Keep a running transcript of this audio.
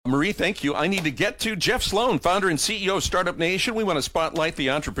Marie, thank you. I need to get to Jeff Sloan, founder and CEO of Startup Nation. We want to spotlight the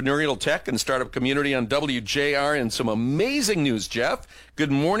entrepreneurial tech and startup community on WJR and some amazing news, Jeff.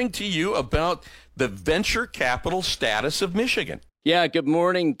 Good morning to you about the venture capital status of Michigan. Yeah, good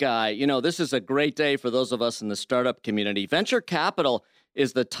morning, Guy. You know, this is a great day for those of us in the startup community. Venture capital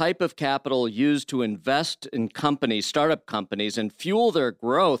is the type of capital used to invest in companies, startup companies, and fuel their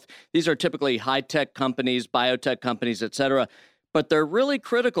growth. These are typically high-tech companies, biotech companies, et cetera. But they're really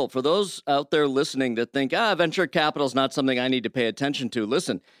critical for those out there listening that think, venture capital is not something I need to pay attention to.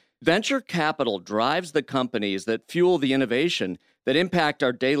 Listen, venture capital drives the companies that fuel the innovation that impact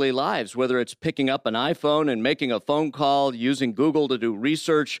our daily lives, whether it's picking up an iPhone and making a phone call, using Google to do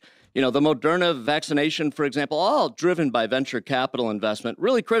research. You know, the Moderna vaccination, for example, all driven by venture capital investment,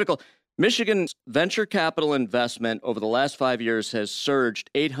 really critical. Michigan's venture capital investment over the last 5 years has surged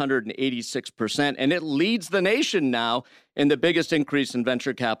 886%, and it leads the nation now in the biggest increase in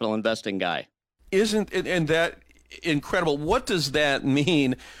venture capital investing, Guy. Isn't that incredible? What does that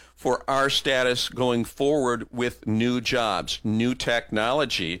mean for our status going forward with new jobs, new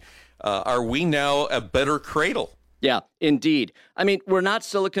technology? Are we now a better cradle? Yeah, indeed. I mean, we're not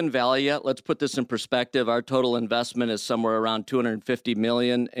Silicon Valley yet. Let's put this in perspective. Our total investment is somewhere around $250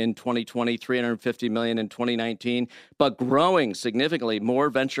 million in 2020, $350 million in 2019, but growing significantly,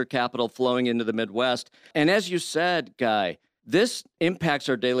 more venture capital flowing into the Midwest. And as you said, Guy, this impacts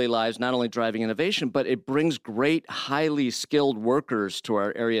our daily lives, not only driving innovation, but it brings great, highly skilled workers to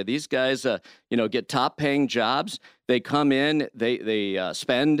our area. These guys, get top-paying jobs. They come in, they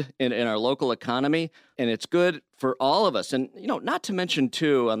spend in our local economy, and it's good for all of us. And, not to mention,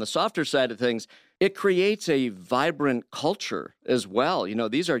 too, on the softer side of things, it creates a vibrant culture as well.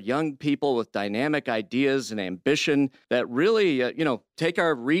 These are young people with dynamic ideas and ambition that really, take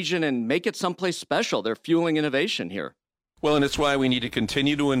our region and make it someplace special. They're fueling innovation here. Well, and it's why we need to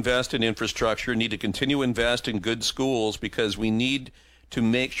continue to invest in infrastructure, need to continue to invest in good schools, because we need to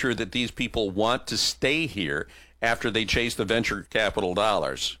make sure that these people want to stay here after they chase the venture capital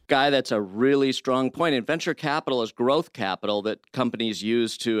dollars. Guy, that's a really strong point. And venture capital is growth capital that companies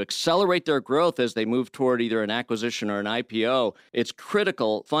use to accelerate their growth as they move toward either an acquisition or an IPO. It's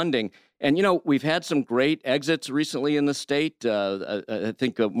critical funding. And, we've had some great exits recently in the state. I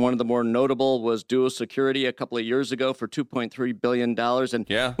think one of the more notable was Duo Security a couple of years ago for $2.3 billion.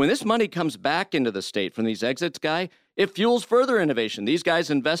 And when this money comes back into the state from these exits, Guy, it fuels further innovation. These guys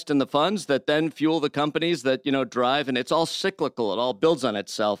invest in the funds that then fuel the companies that, drive, and it's all cyclical. It all builds on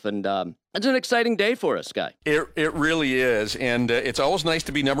itself. And it's an exciting day for us, Guy. It really is. And it's always nice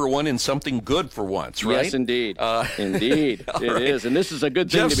to be number one in something good for once, right? Yes, indeed. Indeed. It is. And this is a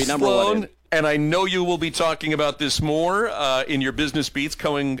good thing Jeff to be number Sloan, one in. And I know you will be talking about this more in your business beats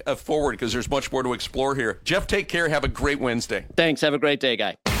going forward, because there's much more to explore here. Jeff, take care. Have a great Wednesday. Thanks. Have a great day,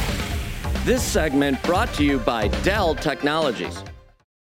 Guy. This segment brought to you by Dell Technologies.